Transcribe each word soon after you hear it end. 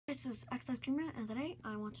This is XXman, and today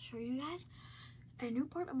I want to show you guys a new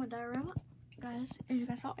part of my diorama. Guys, as you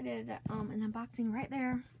guys saw, I did an unboxing right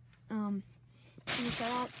there.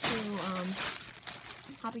 Shout out to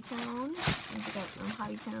Hobbytown,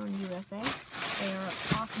 Hobbytown USA. They are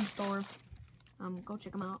awesome stores. Go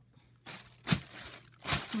check them out.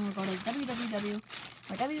 And we'll go to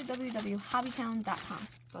www.hobbytown.com.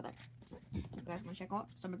 Go there. You guys want to check out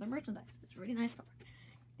some of the merchandise. It's a really nice store.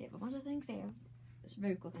 They have a bunch of things. They have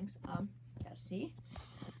very cool things. Yeah, see,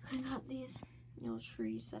 I got these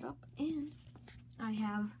trees set up, and I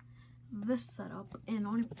have this set up. And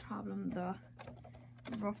only problem, the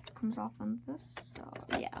roof comes off on this. So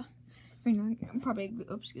yeah, I'm probably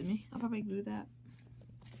I'll probably glue that.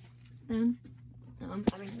 Then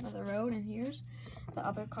having another road, and here's the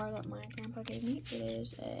other car that my grandpa gave me. It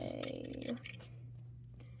is a,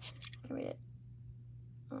 I can read it.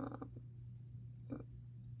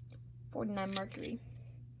 49 Mercury. You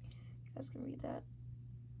guys can read that.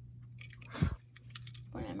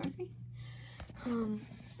 49 Mercury. I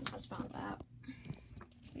just found that.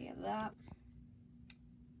 We have that.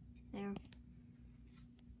 There.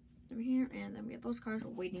 Over here, and then we have those cars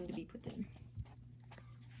waiting to be put in.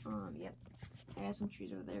 Yep. I have some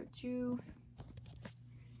trees over there too.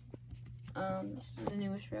 This is the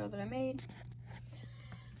newest trail that I made.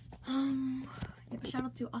 Yep, shout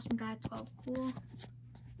out to Awesome Guy 12 Cool.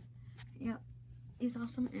 Yep, he's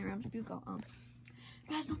awesome, and Rams Bugo.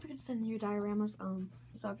 Guys, don't forget to send in your dioramas.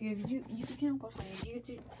 So if you have a YouTube channel, post on your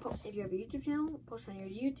YouTube. If you have a YouTube channel, post on your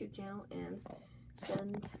YouTube channel, and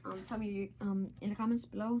send. Tell me in the comments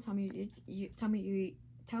below. Tell me your YouTube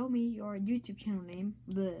channel name.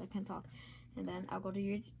 Bleh, I can't talk. And then I'll go to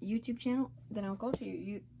your YouTube channel. Then I'll go to your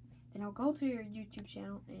YouTube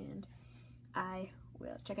channel, and I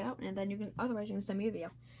will check it out. And then you can send me a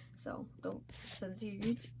video. So don't send it to your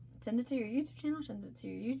YouTube. Send it to your YouTube channel. Send it to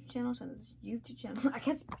your YouTube channel. Send it to your YouTube channel. I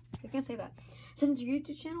can't say that. Send it to your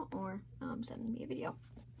YouTube channel, or send me a video.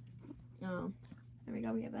 There we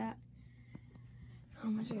go. We have that.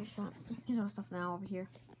 Let's take a shot. Here's all the stuff now over here.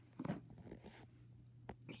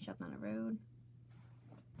 Shut down the road.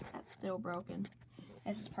 That's still broken.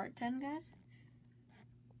 This is part 10, guys.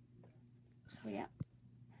 So yeah.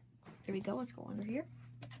 Here we go. Let's go under here.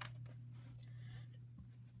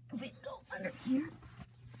 If we go under here.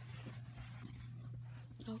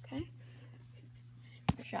 Okay.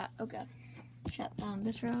 Shot. Oh god. Shot down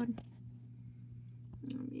this road.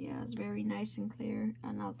 Yeah, it's very nice and clear.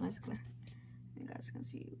 Now it's nice and clear. You guys can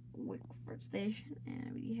see Wickford Station,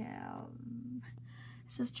 and we have.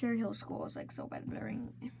 It says Cherry Hill School. It's like so bad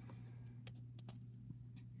blurring.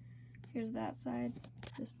 Here's that side.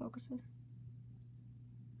 This focuses.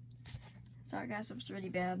 Sorry guys, if it's really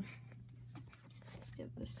bad. Let's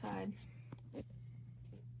get this side.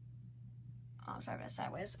 Oh, sorry about that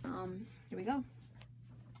sideways. Here we go.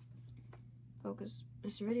 Focus.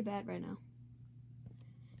 It's really bad right now.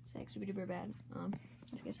 It's like super duper bad.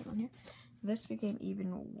 Let's get something on here. This became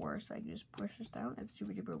even worse. I just push this down. It's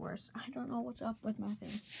super duper worse. I don't know what's up with my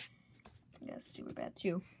thing. Yeah, it's super bad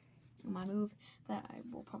too. On my move, that I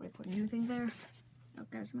will probably put a new thing there.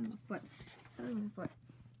 Okay, something on my foot. Something on my foot.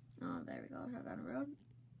 Oh, there we go. Shot down the road.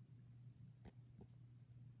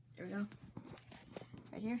 There we go.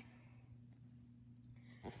 Right here.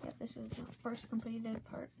 Yep, this is the first completed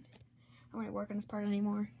part. I don't want to work on this part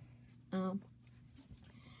anymore.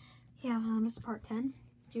 Yeah, this is part 10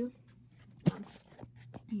 too.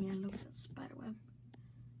 Yeah, look at that spider web.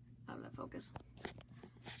 I'll let focus.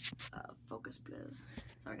 Focus, please.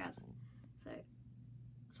 Sorry, guys.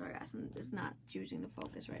 Sorry, guys. It's not choosing to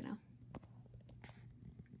focus right now.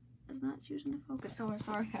 It's not choosing to focus. So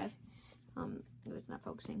sorry, guys. It's not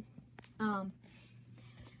focusing.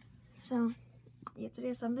 So, yep, today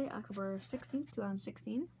is Sunday, October 16th,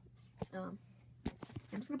 2016. I'm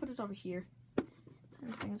just gonna put this over here.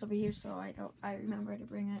 Everything is over here, so I remember to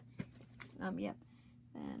bring it. Yep.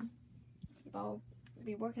 And I'll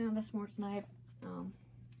be working on this more tonight.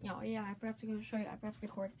 Yeah, I forgot to go show you. I forgot to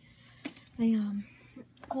record the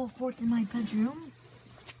cool fort in my bedroom.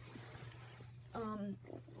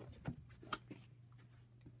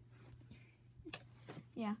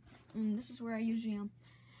 Yeah. This is where I usually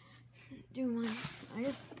do my. That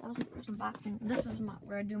was my first unboxing. This is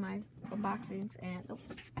where I do my unboxings, and I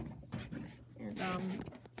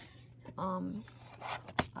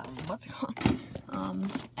don't know what's going on.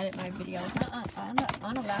 Edit my videos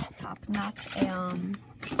on a laptop, not a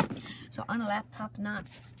so on a laptop, not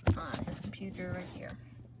on this computer right here.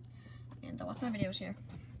 And watch my videos here.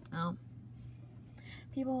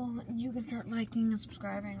 People, you can start liking and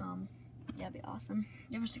subscribing. Yeah, it'd be awesome.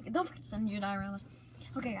 Don't forget to send your dioramas.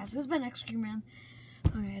 Okay, guys, this has been XQman.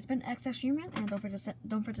 Okay, it's been XX Streamer, and don't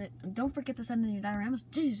forget to send in your dioramas.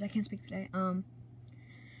 Jeez, I can't speak today.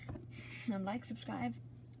 Like, subscribe.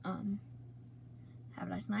 Have a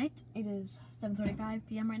nice night. It is 7:35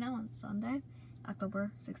 p.m. right now on Sunday,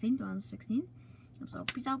 October 16th, 2016. So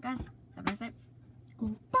peace out, guys. Have a nice night.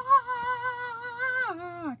 Goodbye.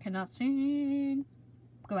 I cannot sing.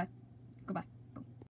 Goodbye.